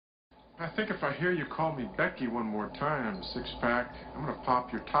I think if I hear you call me Becky one more time, six-pack, I'm gonna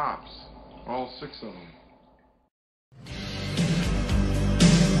pop your tops. All six of them.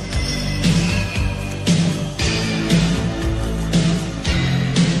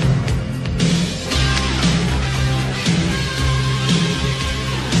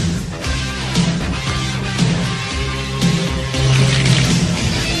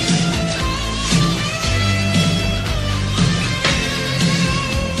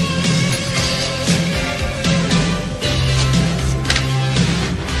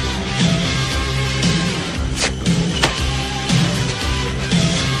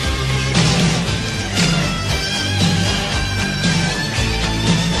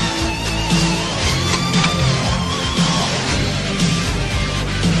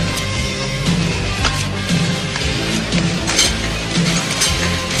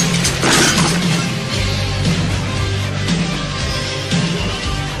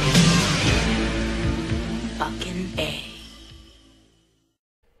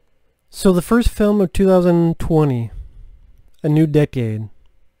 So the first film of 2020, a new decade,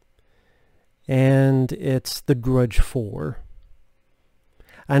 and it's The Grudge 4.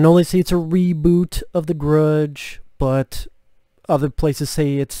 I know they say it's a reboot of The Grudge, but other places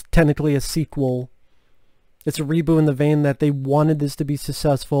say it's technically a sequel. It's a reboot in the vein that they wanted this to be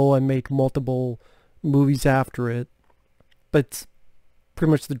successful and make multiple movies after it, but it's pretty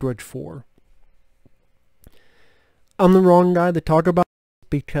much The Grudge 4. I'm the wrong guy to talk about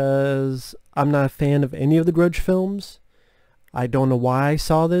because I'm not a fan of any of the Grudge films. I don't know why I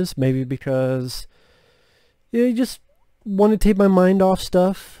saw this. Maybe because you just want to take my mind off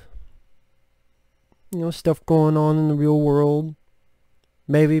stuff. You know, stuff going on in the real world.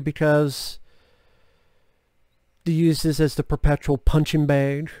 Maybe because they use this as the perpetual punching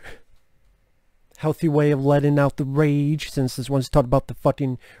bag. Healthy way of letting out the rage, since this one's talked about the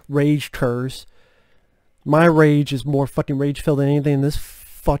fucking rage curse. My rage is more fucking rage-filled than anything in this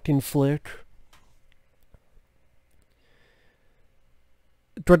fucking flick.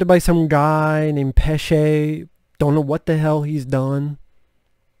 Directed by some guy named Pesce. Don't know what the hell he's done.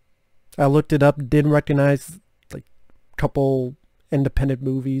 I looked it up, didn't recognize like a couple independent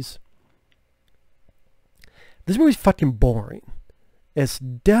movies. This movie's fucking boring. It's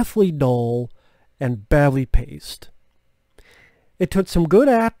deathly dull and badly paced. It took some good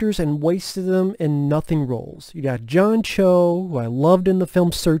actors and wasted them in nothing roles. You got John Cho, who I loved in the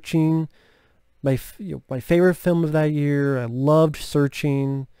film Searching, my favorite film of that year. I loved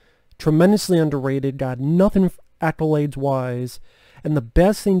Searching. Tremendously underrated, got nothing accolades-wise, and the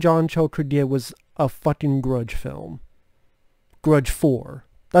best thing John Cho could get was a fucking Grudge film. Grudge 4.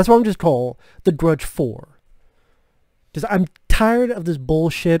 That's what I'm just calling The Grudge 4. Because I'm tired of this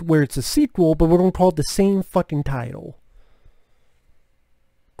bullshit where it's a sequel, but we're going to call it the same fucking title.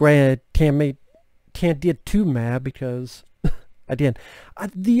 Granted, can't get too mad because I did.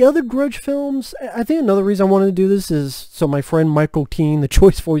 The other Grudge films, I think another reason I wanted to do this is so my friend Michael Keane, the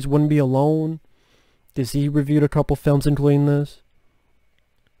Choice Voice, wouldn't be alone. Because he reviewed a couple films including this.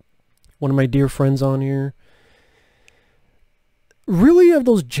 One of my dear friends on here. Really of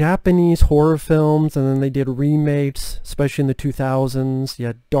those Japanese horror films, and then they did remakes, especially in the 2000s. You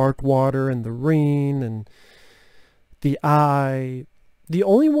had Dark Water and The Ring and The Eye. The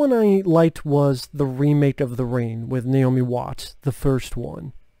only one I liked was the remake of The Ring with Naomi Watts, the first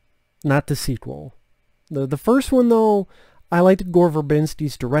one, not the sequel. The first one, though, I liked Gore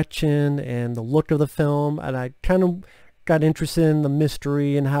Verbinski's direction and the look of the film, and I kind of got interested in the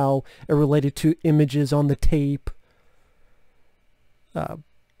mystery and how it related to images on the tape.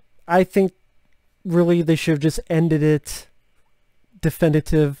 I think really they should have just ended it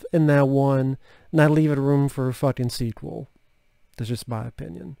definitive in that one, not leave it room for a fucking sequel. That's just my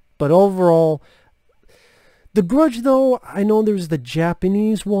opinion. But overall, The Grudge, though, I know there's the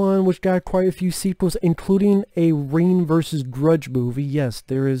Japanese one, which got quite a few sequels, including a Ring versus Grudge movie. Yes,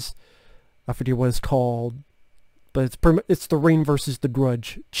 there is, I forget what it's called, but it's the Ring versus the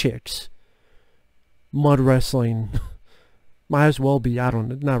Grudge chicks. Mud wrestling. Might as well be, I don't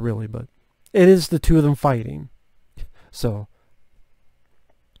know, not really, but it is the two of them fighting. So,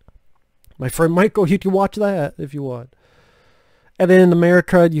 my friend Michael, you can watch that if you want. And then in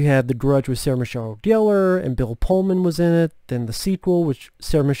America, you had The Grudge with Sarah Michelle Gellar, and Bill Pullman was in it. Then the sequel, which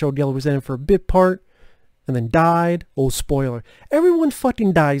Sarah Michelle Gellar was in it for a bit part, and then died. Oh, spoiler. Everyone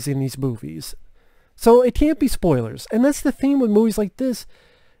fucking dies in these movies. So it can't be spoilers. And that's the thing with movies like this.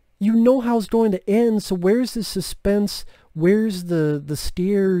 You know how it's going to end, so where's the suspense? Where's the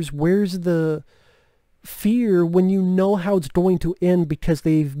scares? Where's the fear when you know how it's going to end, because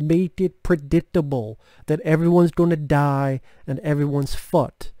they've made it predictable that everyone's going to die and everyone's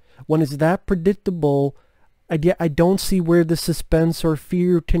fucked. when it's that predictable, I don't see where the suspense or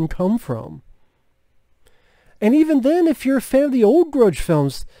fear can come from. And even then, if you're a fan of the old Grudge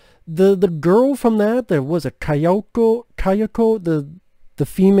films, the girl from that, there was a Kayako, the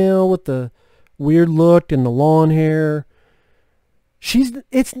female with the weird look and the long hair. It's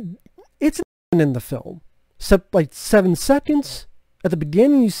in the film, except like 7 seconds. At the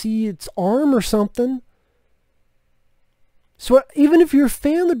beginning, you see its arm or something. So even if you're a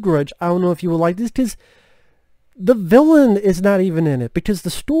fan of The Grudge, I don't know if you would like this, because the villain is not even in it. Because the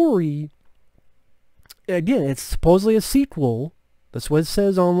story, again, it's supposedly a sequel. That's what it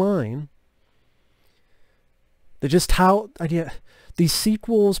says online. They're just these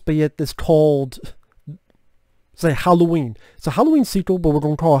sequels, but yet it's called, it's like Halloween. It's a Halloween sequel, but we're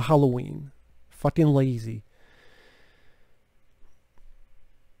going to call it Halloween. Fucking lazy.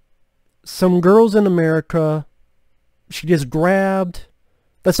 Some girls in America, she gets grabbed.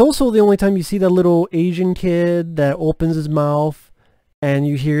 That's also the only time you see that little Asian kid that opens his mouth and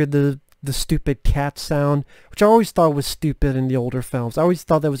you hear the stupid cat sound, which I always thought was stupid in the older films. I always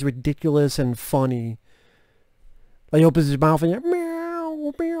thought that was ridiculous and funny. Like he opens his mouth and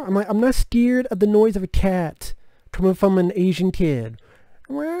meow, meow. I'm like, I'm not scared of the noise of a cat coming from an Asian kid.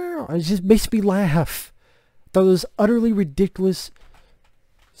 Meow. It just makes me laugh. I thought it was utterly ridiculous.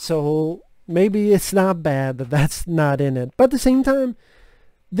 So maybe it's not bad that that's not in it. But at the same time,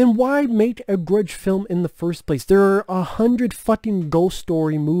 then why make a Grudge film in the first place? There are 100 fucking ghost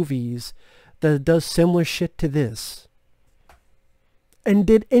story movies that does similar shit to this. And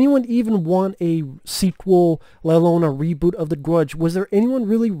did anyone even want a sequel, let alone a reboot of The Grudge? Was there anyone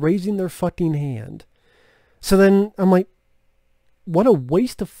really raising their fucking hand? So then I'm like, what a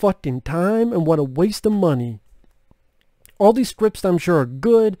waste of fucking time and what a waste of money. All these scripts I'm sure are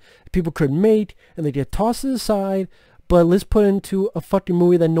good, people could make, and they get tossed aside, but let's put into a fucking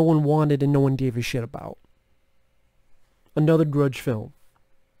movie that no one wanted and no one gave a shit about. Another Grudge film.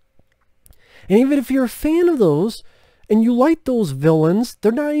 And even if you're a fan of those, and you like those villains,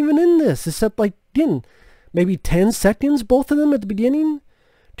 they're not even in this, except like, again, maybe 10 seconds, both of them at the beginning,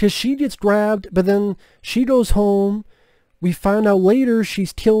 because she gets grabbed, but then she goes home. We find out later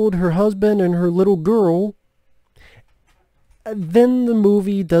she's killed her husband and her little girl. Then the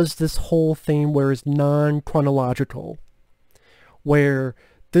movie does this whole thing where it's non-chronological, where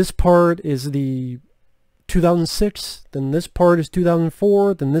this part is the 2006, then this part is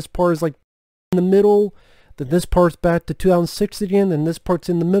 2004, then this part is like in the middle, then this part's back to 2006 again, then this part's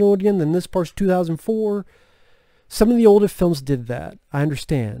in the middle again, then this part's 2004. Some of the older films did that. I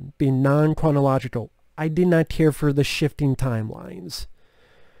understand, being non-chronological. I did not care for the shifting timelines,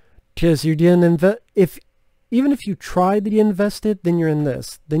 because you didn't invest. Even if you tried to get invested, then you're in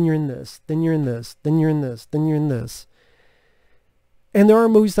this, then you're in this, then you're in this, then you're in this, then you're in this. And there are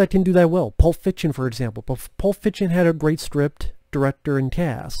movies that can do that well. Pulp Fiction, for example. Pulp Fiction had a great script, director, and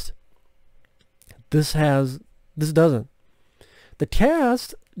cast. This doesn't. The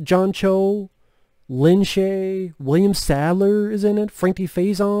cast, John Cho, Lin Shaye, William Sadler is in it, Frankie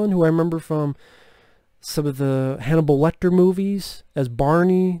Faison, who I remember from some of the Hannibal Lecter movies as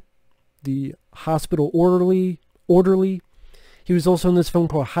Barney, the hospital orderly. He was also in this film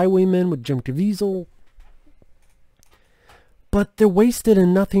called Highwaymen with Jim Caviezel. But they're wasted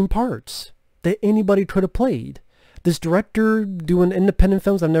in nothing parts that anybody could have played. This director doing independent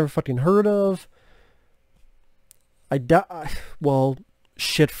films I've never fucking heard of. Well,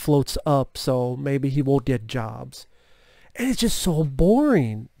 shit floats up, so maybe he won't get jobs. And it's just so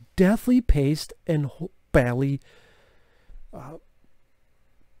boring. Deathly paced and badly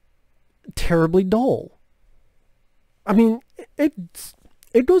terribly dull. I mean,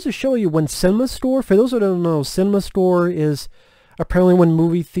 it goes to show you when Cinema Score, for those who don't know, Cinema Score is apparently when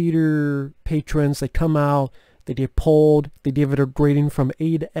movie theater patrons, they come out, they get polled, they give it a grading from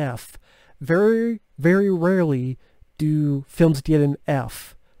A to F. Very, very rarely do films get an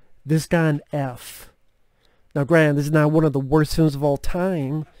F. This got an F. Now granted, this is not one of the worst films of all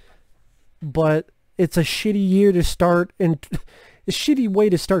time, but it's a shitty year to start, and a shitty way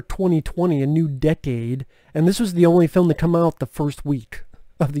to start 2020, a new decade, and this was the only film to come out the first week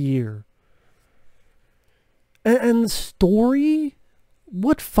of the year. And the story?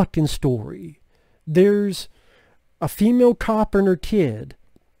 What fucking story? There's a female cop and her kid.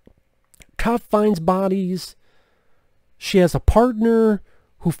 Cop finds bodies. She has a partner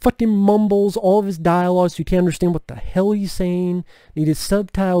who fucking mumbles all of his dialogue so you can't understand what the hell he's saying. Needed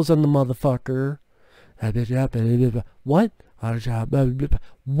subtitles on the motherfucker. What?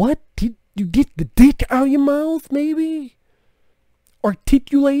 What? Did you get the dick out of your mouth, maybe?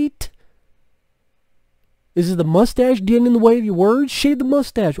 Articulate? Is it the mustache getting in the way of your words? Shave the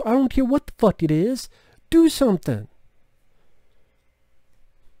mustache. I don't care what the fuck it is. Do something.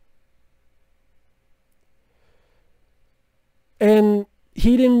 And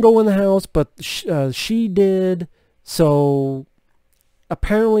he didn't go in the house, but she did. So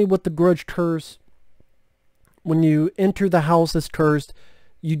apparently with the Grudge curse, when you enter the house that's cursed,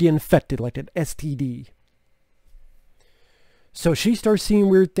 you get infected like an STD. So she starts seeing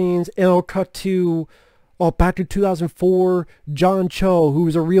weird things, and it'll cut to, back to 2004, John Cho, who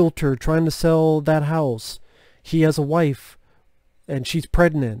was a realtor trying to sell that house. He has a wife, and she's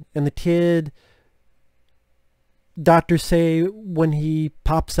pregnant, and the kid, doctors say when he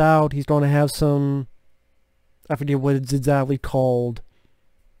pops out, he's going to have some, I forget what it's exactly called,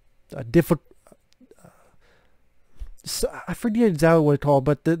 I forget exactly what it's called,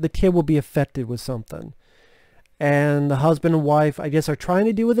 but the kid will be affected with something. And the husband and wife, I guess, are trying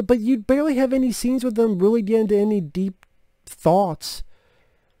to deal with it, but you barely have any scenes with them really get into any deep thoughts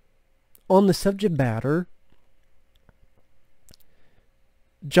on the subject matter.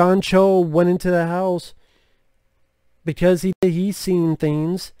 John Cho went into the house because he's seen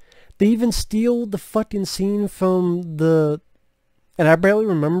things. They even steal the fucking scene from and I barely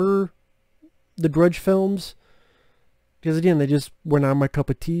remember the Grudge films, because again, they just were not my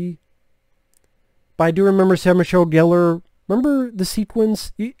cup of tea. But I do remember Sarah Michelle Gellar. Remember the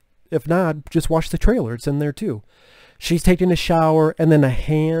sequence? If not, just watch the trailer. It's in there too. She's taking a shower, and then a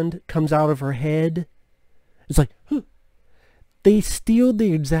hand comes out of her head. It's like, huh. They steal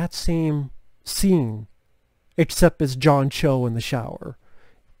the exact same scene, except it's John Cho in the shower.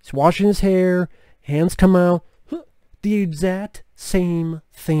 He's washing his hair, hands come out. Huh. The exact same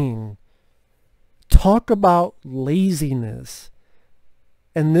thing. Talk about laziness.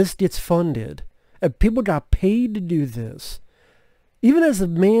 And this gets funded. And people got paid to do this. Even as a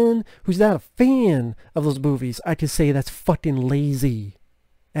man who's not a fan of those movies, I could say that's fucking lazy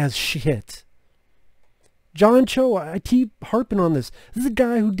as shit. John Cho, I keep harping on this. This is a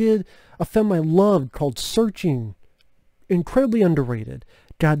guy who did a film I loved called Searching. Incredibly underrated.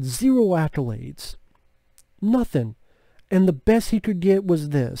 Got 0 accolades. Nothing. And the best he could get was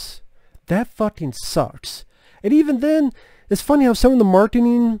this. That fucking sucks. And even then, it's funny how some of the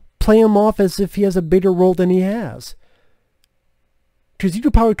marketing play him off as if he has a bigger role than he has. Because you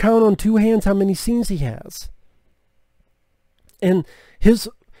could probably count on 2 hands how many scenes he has. And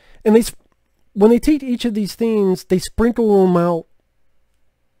when they take each of these things, they sprinkle them out,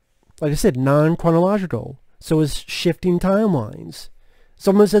 like I said, non-chronological. So it's shifting timelines. It's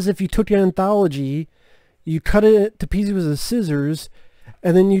almost as if you took an anthology, you cut it to pieces with scissors,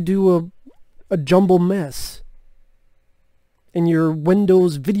 and then you do a jumble mess in your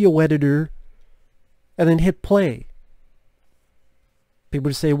Windows video editor, and then hit play. People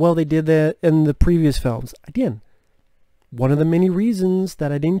would say, well, they did that in the previous films. Again, one of the many reasons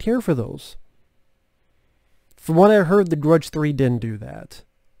that I didn't care for those. From what I heard, The Grudge 3 didn't do that.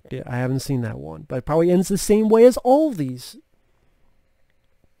 Yeah, I haven't seen that one, but it probably ends the same way as all of these.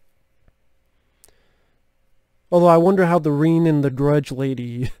 Although I wonder how the Ring and the Grudge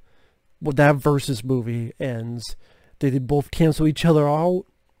lady, well, that versus movie ends. Did they both cancel each other out?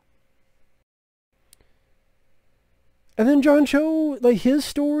 And then John Cho, like his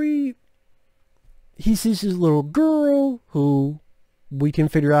story, he sees his little girl who we can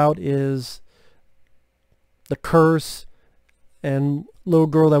figure out is the curse and little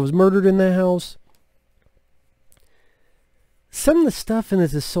girl that was murdered in that house. Some of the stuff in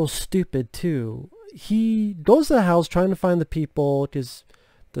this is so stupid too. He goes to the house trying to find the people, because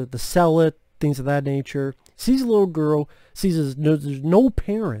the sell it, things of that nature. Sees a little girl, sees there's no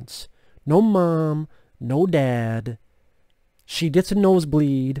parents, no mom, no dad. She gets a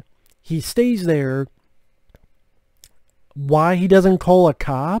nosebleed. He stays there. Why he doesn't call a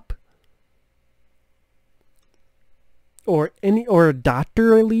cop? Or a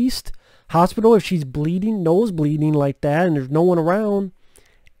doctor at least? Hospital if she's bleeding, nose bleeding like that, and there's no one around.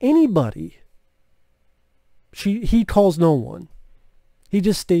 Anybody. He calls no one. He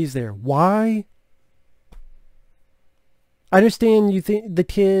just stays there. Why? I understand you think the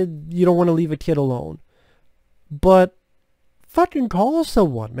kid, you don't want to leave a kid alone. But fucking call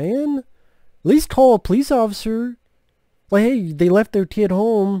someone, man. At least call a police officer. Like, hey, they left their kid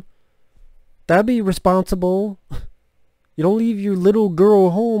home. That'd be responsible. You don't leave your little girl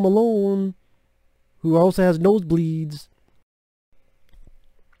home alone, who also has nosebleeds.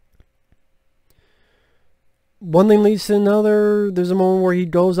 One thing leads to another. There's a moment where he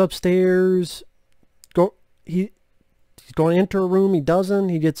goes upstairs. He's going to enter a room. He doesn't.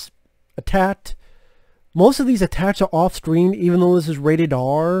 He gets attacked. Most of these attacks are off screen, even though this is rated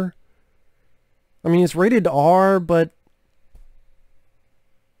R. I mean, it's rated R, but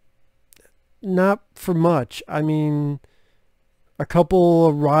not for much. I mean, a couple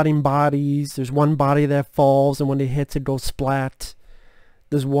of rotting bodies. There's one body that falls, and when it hits, it goes splat.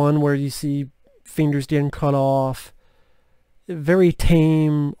 There's one where you see fingers getting cut off. Very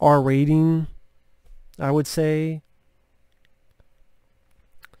tame R rating, I would say.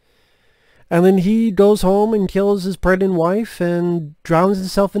 And then he goes home and kills his pregnant wife and drowns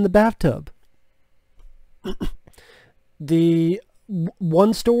himself in the bathtub. The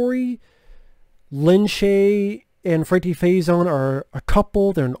one story, Lin Shaye and Frankie Faison are a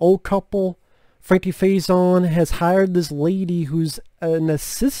couple. They're an old couple. Frankie Faison has hired this lady who's an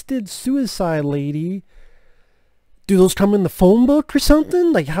assisted suicide lady. Do those come in the phone book or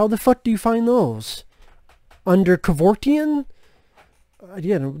something? Like, how the fuck do you find those? Under Kevorkian?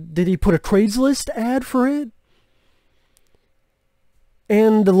 Yeah, did he put a Craigslist ad for it?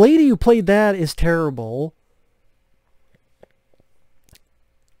 And the lady who played that is terrible.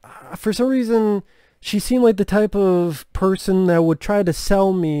 For some reason, she seemed like the type of person that would try to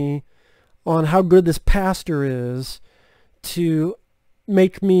sell me on how good this pastor is to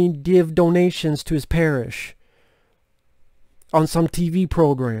make me give donations to his parish on some TV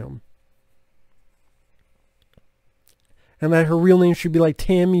program. And that her real name should be like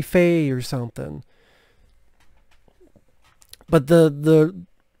Tammy Faye or something. But the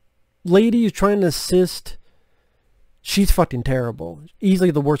lady who's trying to assist, she's fucking terrible.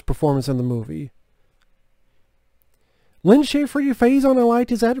 Easily the worst performance in the movie. Lin Shaye, Frankie Faison, I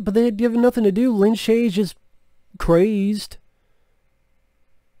liked his attitude, but they had given nothing to do. Lin Shaye's just crazed.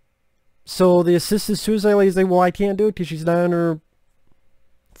 So the assisted suicide lady's like, well, I can't do it because she's not in her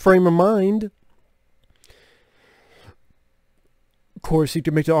frame of mind. Of course, you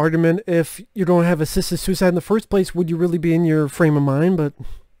could make the argument, if you don't have assisted suicide in the first place, would you really be in your frame of mind? But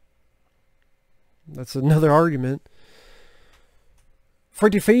that's another argument.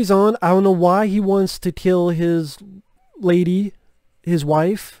 Frankie Faison, I don't know why he wants to kill his lady, his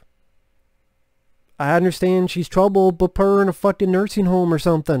wife. I understand she's troubled, but put her in a fucking nursing home or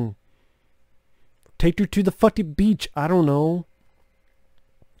something. Take her to the fucking beach. I don't know.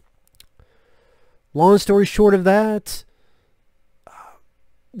 Long story short of that,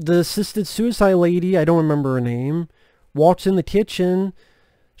 the assisted suicide lady, I don't remember her name, walks in the kitchen.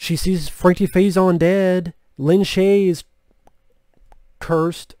 She sees Frankie Faison dead. Lin Shaye is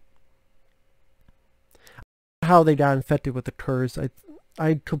cursed. How they got infected with the curse.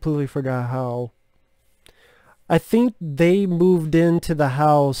 I completely forgot how. I think they moved into the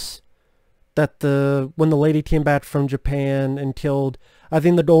house that when the lady came back from Japan and killed. I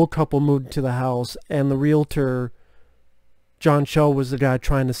think the old couple moved to the house, and the realtor, John Cho, was the guy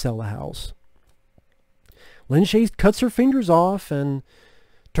trying to sell the house. Lin Shaye cuts her fingers off and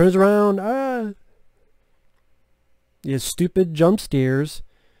turns around. Yeah, stupid jump scares.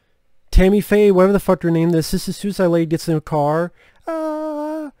 Tammy Faye, whatever the fuck her name, the assisted suicide lady, gets in a car.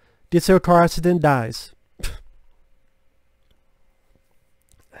 Gets in a car accident, dies.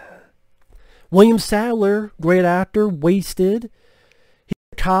 William Sadler, great actor, wasted. He's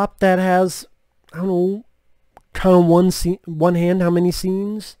a cop that has, I don't know, count on one hand how many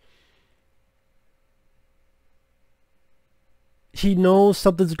scenes. He knows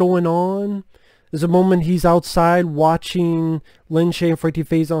something's going on. There's a moment he's outside watching Lin Shaye and Frankie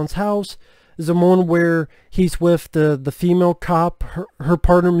Faison's house. There's a moment where he's with the female cop, her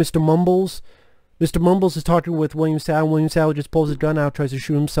partner, Mr. Mumbles. Mr. Mumbles is talking with William Sadler. William Sadler just pulls his gun out, tries to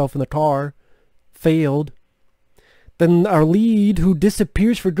shoot himself in the car. Failed. Then our lead, who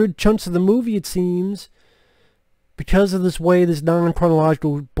disappears for good chunks of the movie, it seems, because of this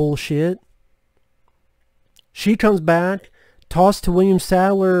non-chronological bullshit. She comes back, tossed to William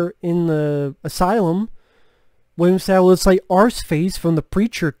Sadler in the asylum. William Sadler looks like Arseface from the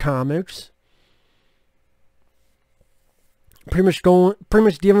Preacher comics. Pretty much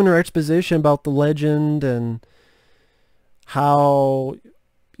giving her exposition about the legend and how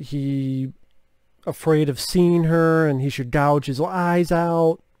he afraid of seeing her and he should gouge his eyes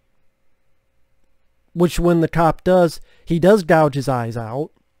out. Which, when the cop does, he does gouge his eyes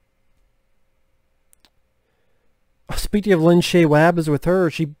out. Speaking of Lin Shaye, what happens with her?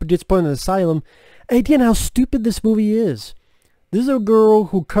 She gets put in an asylum. And again, how stupid this movie is. This is a girl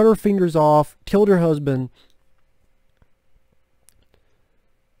who cut her fingers off, killed her husband.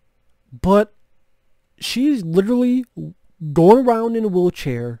 But she's literally going around in a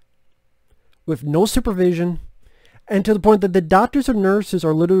wheelchair with no supervision, and to the point that the doctors and nurses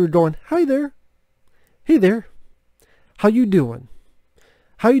are literally going, "Hi there. Hey there. How you doing?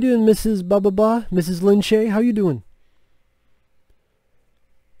 How you doing, Mrs. Blah, blah, blah? Mrs. Lin Shaye, how you doing?"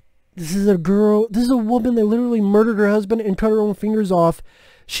 This is a girl, this is a woman that literally murdered her husband and cut her own fingers off.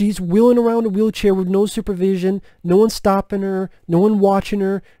 She's wheeling around a wheelchair with no supervision, no one stopping her, no one watching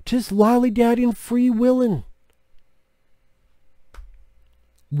her, just lolly-daddy and free-willing.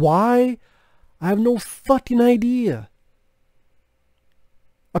 Why? I have no fucking idea.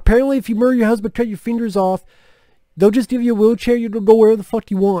 Apparently, if you murder your husband, cut your fingers off, they'll just give you a wheelchair, you can go wherever the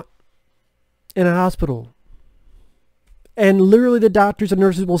fuck you want in a hospital. And literally the doctors and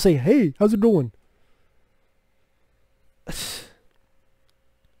nurses will say, hey, how's it going?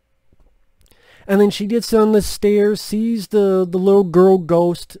 And then she gets on the stairs, sees the little girl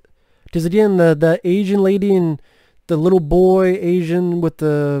ghost. Because again, the Asian lady and the little boy, Asian with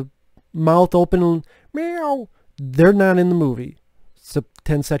the mouth open, meow, they're not in the movie. It's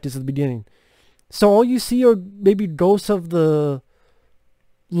 10 seconds at the beginning. So all you see are maybe ghosts of the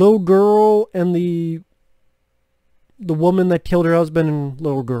little girl and the woman that killed her husband and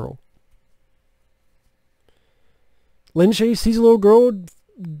little girl. Lin Shaye sees a little girl,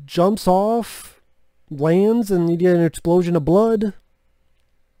 jumps off, lands, and you get an explosion of blood.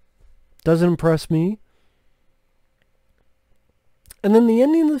 Doesn't impress me. And then the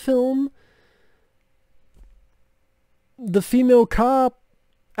ending of the film, the female cop,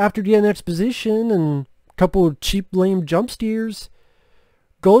 after getting exposition and a couple of cheap, lame jump scares,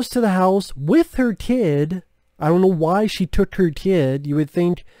 goes to the house with her kid. I don't know why she took her kid. You would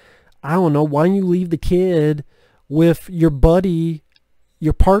think, I don't know, why don't you leave the kid with your buddy,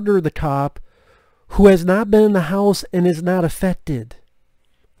 your partner, the cop, who has not been in the house and is not affected?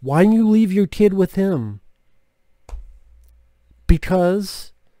 Why don't you leave your kid with him?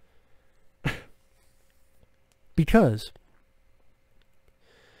 Because.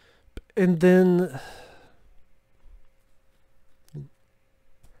 And then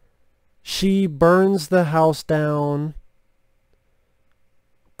she burns the house down.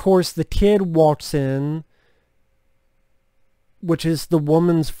 Of course, the kid walks in, which is the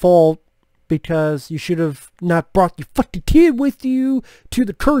woman's fault, because you should have not brought your fucking kid with you to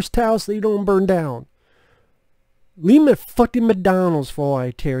the cursed house that you don't burn down. Leave him at fucking McDonald's for all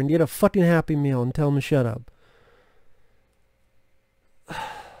I care and get a fucking Happy Meal and tell him to shut up.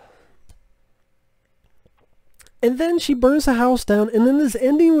 And then she burns the house down, and then this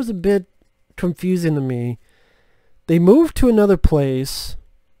ending was a bit confusing to me. They moved to another place.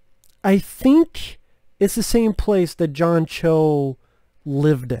 I think it's the same place that John Cho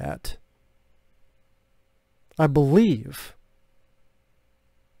lived at. I believe.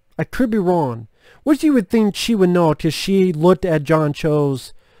 I could be wrong. Which you would think she would know, because she looked at John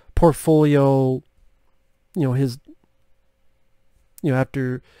Cho's portfolio, his,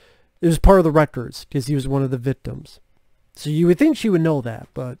 after, it was part of the records, because he was one of the victims. So you would think she would know that,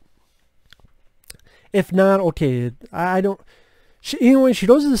 but if not, okay, I don't, anyway, she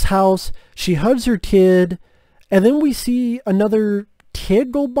goes to this house, she hugs her kid, and then we see another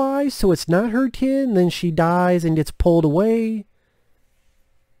kid go by, so it's not her kid, and then she dies and gets pulled away.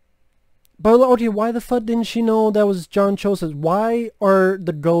 But okay, why the fuck didn't she know that was John Cho? Says, why are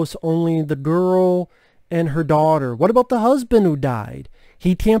the ghosts only the girl and her daughter? What about the husband who died?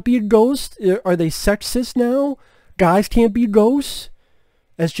 He can't be a ghost? Are they sexist now? Guys can't be ghosts?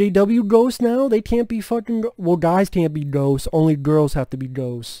 SJW ghosts now? They can't be fucking... Well, guys can't be ghosts. Only girls have to be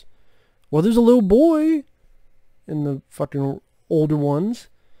ghosts. Well, there's a little boy in the fucking older ones.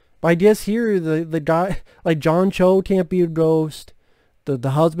 But I guess here, the guy... Like, John Cho can't be a ghost.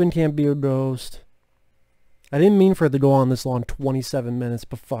 The husband can't be a ghost. I didn't mean for it to go on this long, 27 minutes,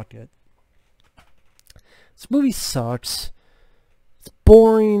 but fuck it. This movie sucks. It's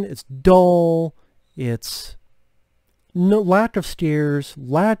boring. It's dull. It's lack of scares,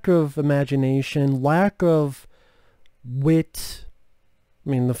 lack of imagination, lack of wit. I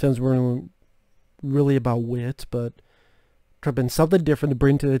mean, the films weren't really about wit, but could have been something different to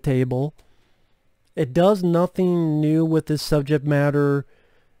bring to the table. It does nothing new with this subject matter.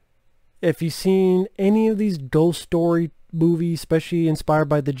 If you've seen any of these ghost story movies, especially inspired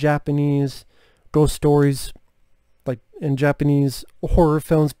by the Japanese ghost stories, like in Japanese horror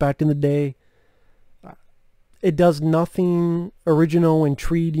films back in the day, it does nothing original,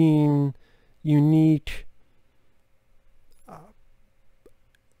 intriguing, unique,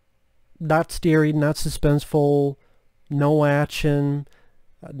 not scary, not suspenseful, no action,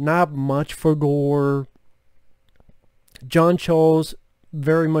 not much for gore. John Cho's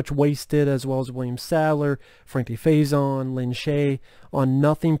very much wasted, as well as William Sadler, Frankie Faison, Lin Shaye, on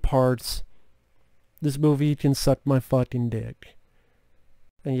nothing parts. This movie can suck my fucking dick.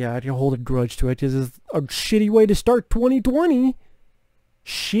 And yeah, I can hold a grudge to it, because it's a shitty way to start 2020.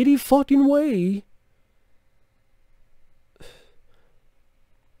 Shitty fucking way.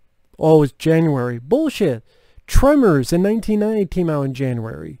 Oh, it's January. Bullshit. Tremors in 1990 came out in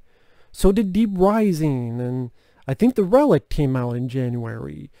January. So did Deep Rising, and I think The Relic came out in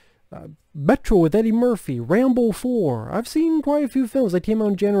January. Metro with Eddie Murphy, Rambo 4. I've seen quite a few films that came out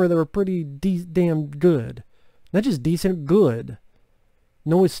in January that were pretty damn good. Not just decent, good.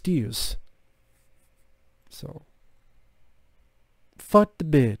 No excuse. So, fuck the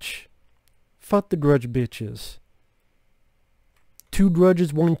bitch. Fuck the Grudge bitches. 2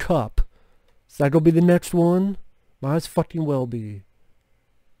 grudges, 1 cup. Is that gonna be the next one? Might as fucking well be.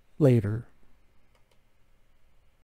 Later.